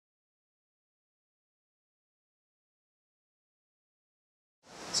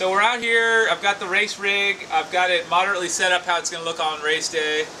So we're out here. I've got the race rig. I've got it moderately set up how it's going to look on race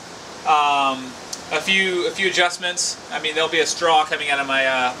day. A few adjustments. I mean, there'll be a straw coming out of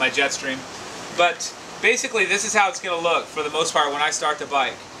my my jet stream, but basically this is how it's going to look for the most part when I start the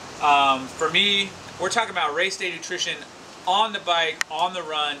bike. For me, we're talking about race day nutrition on the bike, on the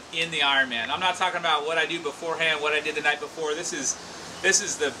run, in the Ironman. I'm not talking about what I do beforehand, what I did the night before. This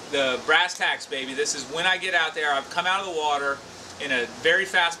is the brass tacks, baby. This is when I get out there. I've come out of the water in a very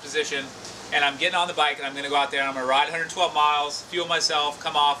fast position, and I'm getting on the bike, and I'm going to go out there and I'm going to ride 112 miles, fuel myself,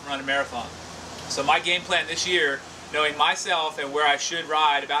 come off, and run a marathon. So my game plan this year, knowing myself and where I should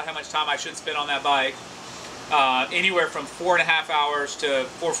ride, about how much time I should spend on that bike, anywhere from 4.5 hours to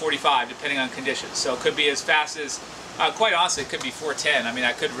 4:45, depending on conditions. So it could be as fast as, quite honestly, it could be 4:10. I mean,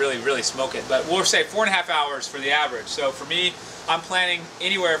 I could really smoke it. But we'll say 4.5 hours for the average. So for me, I'm planning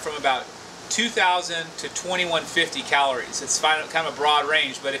anywhere from about 2,000 to 2,150 calories. It's kind of a broad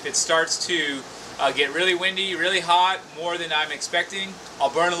range, but if it starts to get really windy, really hot, more than I'm expecting, I'll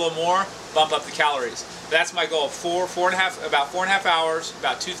burn a little more, bump up the calories. That's my goal. About 4.5 hours,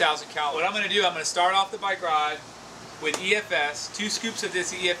 about 2,000 calories. What I'm going to do, I'm going to start off the bike ride with EFS, 2 scoops of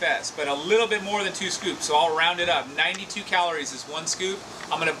this EFS, but a little bit more than 2 scoops, so I'll round it up. 92 calories is 1 scoop.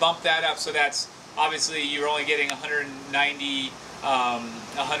 I'm going to bump that up, so that's obviously you're only getting 190.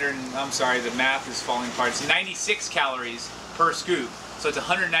 I'm sorry, the math is falling apart. It's 96 calories per scoop. So it's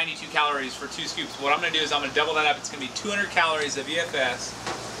 192 calories for 2 scoops. What I'm going to do is I'm going to double that up. It's going to be 200 calories of EFS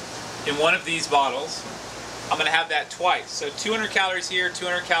in one of these bottles. I'm going to have that twice. So 200 calories here,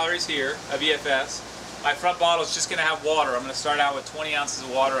 200 calories here of EFS. My front bottle is just going to have water. I'm going to start out with 20 ounces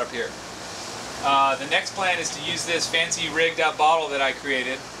of water up here. The next plan is to use this fancy rigged up bottle that I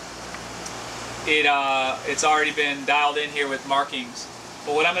created. It's already been dialed in here with markings.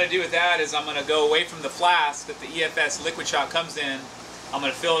 But what I'm going to do with that is I'm going to go away from the flask that the EFS liquid shot comes in. I'm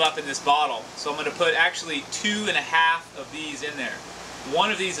going to fill it up in this bottle. So I'm going to put actually 2.5 of these in there.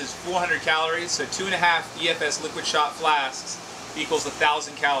 One of these is 400 calories, so 2.5 EFS liquid shot flasks equals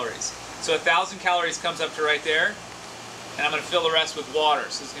 1,000 calories. So 1,000 calories comes up to right there, and I'm going to fill the rest with water.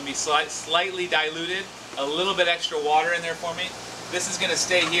 So it's going to be slightly diluted, a little bit extra water in there for me. This is going to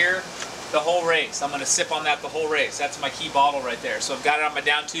stay here the whole race. I'm going to sip on that the whole race. That's my key bottle right there. So I've got it on my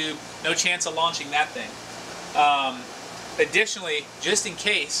down tube. No chance of launching that thing. Additionally, just in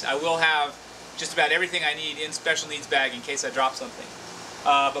case, I will have just about everything I need in special needs bag in case I drop something.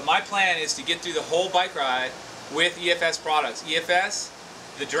 But my plan is to get through the whole bike ride with EFS products. EFS,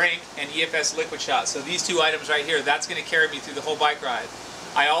 the drink, and EFS liquid shot. So these 2 items right here, that's going to carry me through the whole bike ride.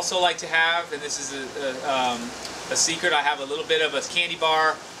 I also like to have, and this is a secret, I have a little bit of a candy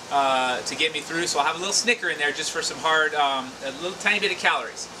bar to get me through. So I'll have a little Snicker in there just for some hard, a little tiny bit of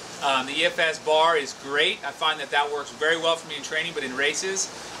calories. The EFS bar is great. I find that that works very well for me in training, but in races,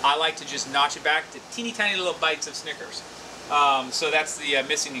 I like to just notch it back to teeny tiny little bites of Snickers. So that's the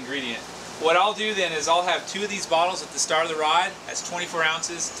missing ingredient. What I'll do then is I'll have 2 of these bottles at the start of the ride. That's 24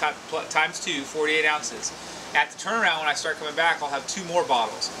 ounces times 2, 48 ounces. At the turnaround, when I start coming back, I'll have 2 more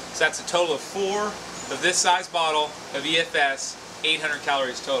bottles. So that's a total of 4 of this size bottle of EFS, 800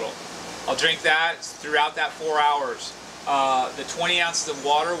 calories total. I'll drink that throughout that 4 hours. The 20 ounces of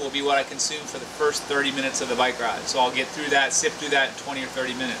water will be what I consume for the first 30 minutes of the bike ride. So I'll get through that, sip through that in 20 or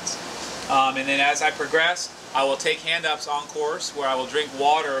 30 minutes. And then as I progress, I will take hand-ups on course where I will drink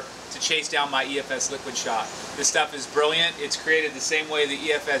water to chase down my EFS liquid shot. This stuff is brilliant. It's created the same way the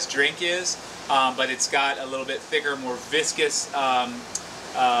EFS drink is, but it's got a little bit thicker, more viscous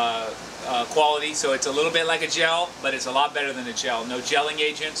quality. So it's a little bit like a gel, but it's a lot better than a gel. No gelling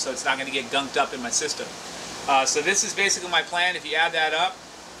agent, so it's not going to get gunked up in my system. So this is basically my plan. If you add that up,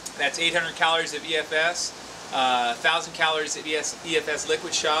 that's 800 calories of EFS, 1,000 calories of EFS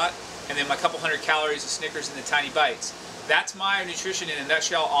liquid shot, and then my couple hundred calories of Snickers in the tiny bites. That's my nutrition in a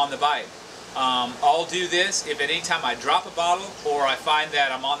nutshell on the bike. I'll do this if at any time I drop a bottle or I find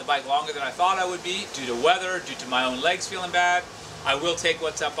that I'm on the bike longer than I thought I would be due to weather, due to my own legs feeling bad. I will take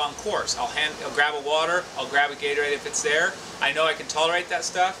what's up on course. I'll grab a water, I'll grab a Gatorade if it's there. I know I can tolerate that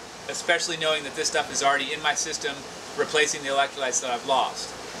stuff, especially knowing that this stuff is already in my system, replacing the electrolytes that I've lost.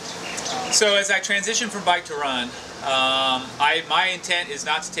 So as I transition from bike to run, my intent is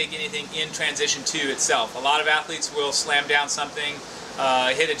not to take anything in transition to itself. A lot of athletes will slam down something,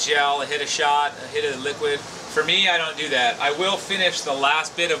 hit a gel, hit a shot, hit a liquid. For me, I don't do that. I will finish the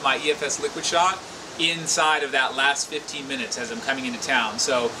last bit of my EFS liquid shot inside of that last 15 minutes as I'm coming into town.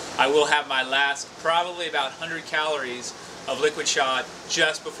 So I will have my last probably about 100 calories of liquid shot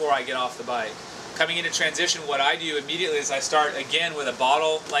just before I get off the bike. Coming into transition, what I do immediately is I start again with a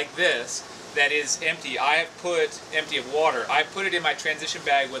bottle like this, that is empty. I have put empty of water. I put it in my transition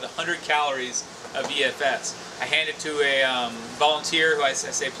bag with 100 calories of EFS. I hand it to a volunteer who I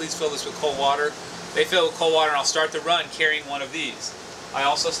say, please fill this with cold water. They fill it with cold water, and I'll start the run carrying one of these. I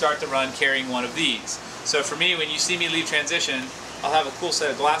also start the run carrying one of these. So for me, when you see me leave transition, I'll have a cool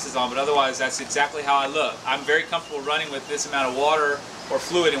set of glasses on, but otherwise that's exactly how I look. I'm very comfortable running with this amount of water or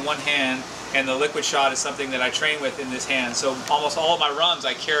fluid in one hand, and the liquid shot is something that I train with in this hand. So almost all of my runs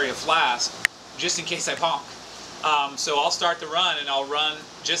I carry a flask just in case I bonk. So I'll start the run and I'll run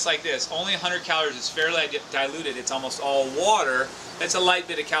just like this. Only 100 calories. It's fairly diluted. It's almost all water. That's a light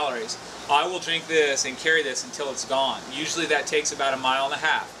bit of calories. I will drink this and carry this until it's gone. Usually that takes about 1.5 miles.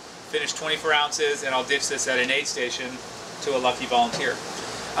 Finish 24 ounces and I'll ditch this at an aid station to a lucky volunteer.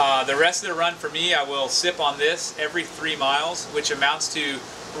 The rest of the run for me, I will sip on this every 3 miles, which amounts to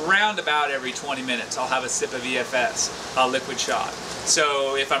round about every 20 minutes. I'll have a sip of EFS, a liquid shot.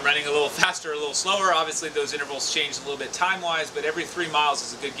 So if I'm running a little faster or a little slower, obviously those intervals change a little bit time-wise, but every 3 miles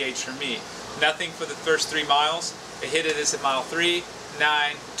is a good gauge for me. Nothing for the first 3 miles. I hit this at mile 3,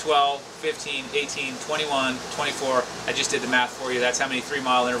 9, 12, 15, 18, 21, 24. I just did the math for you. That's how many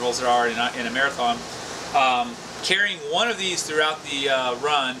 3-mile intervals there are in a marathon. Carrying one of these throughout the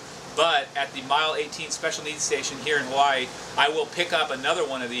run, but at the mile 18 special needs station here in Hawaii, I will pick up another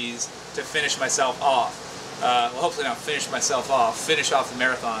one of these to finish myself off. Well, hopefully not finish myself off, finish off the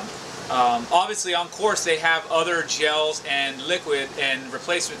marathon. Obviously on course they have other gels and liquid and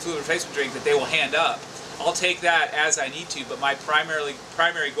fluid replacement drink that they will hand up. I'll take that as I need to, but my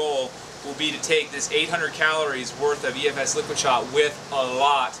primary goal will be to take this 800 calories worth of EFS liquid shot with a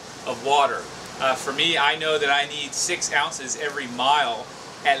lot of water. For me, I know that I need 6 ounces every mile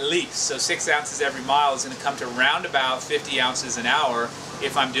at least. So 6 ounces every mile is going to come to round about 50 ounces an hour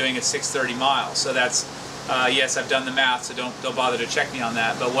if I'm doing a 6:30 mile. So that's, yes, I've done the math, so don't bother to check me on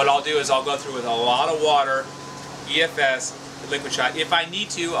that. But what I'll do is I'll go through with a lot of water, EFS, liquid shot. If I need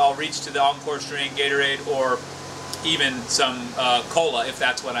to, I'll reach to the on-course drink, Gatorade, or even some cola if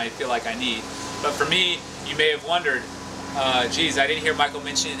that's what I feel like I need. But for me, you may have wondered, geez, I didn't hear Michael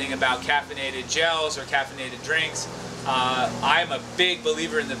mention anything about caffeinated gels or caffeinated drinks. I'm a big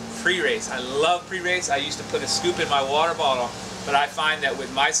believer in the pre-race. I love pre-race. I used to put a scoop in my water bottle, but I find that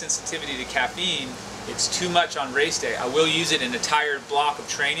with my sensitivity to caffeine, it's too much on race day. I will use it in a tired block of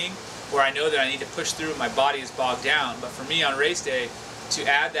training where I know that I need to push through and my body is bogged down. But for me on race day, to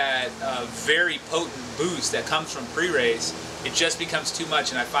add that very potent boost that comes from pre-race, it just becomes too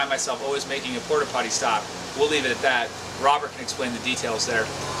much, and I find myself always making a porta potty stop. We'll leave it at that. Robert can explain the details there.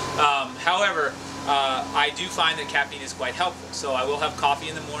 However, I do find that caffeine is quite helpful. So I will have coffee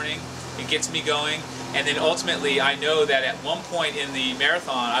in the morning. It gets me going. And then ultimately, I know that at one point in the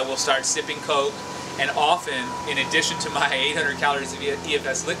marathon, I will start sipping Coke. And often, in addition to my 800 calories of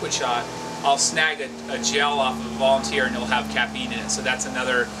EFS liquid shot, I'll snag a gel off of a volunteer and it'll have caffeine in it. So that's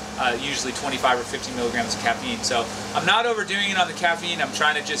another usually 25 or 50 milligrams of caffeine. So I'm not overdoing it on the caffeine. I'm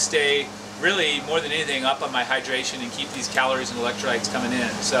trying to just stay, really, more than anything, up on my hydration and keep these calories and electrolytes coming in.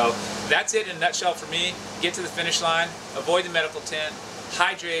 So that's it in a nutshell for me. Get to the finish line, avoid the medical tent,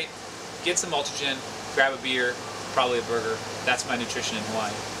 hydrate, get some Multigen, grab a beer, probably a burger. That's my nutrition in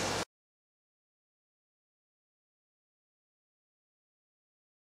Hawaii.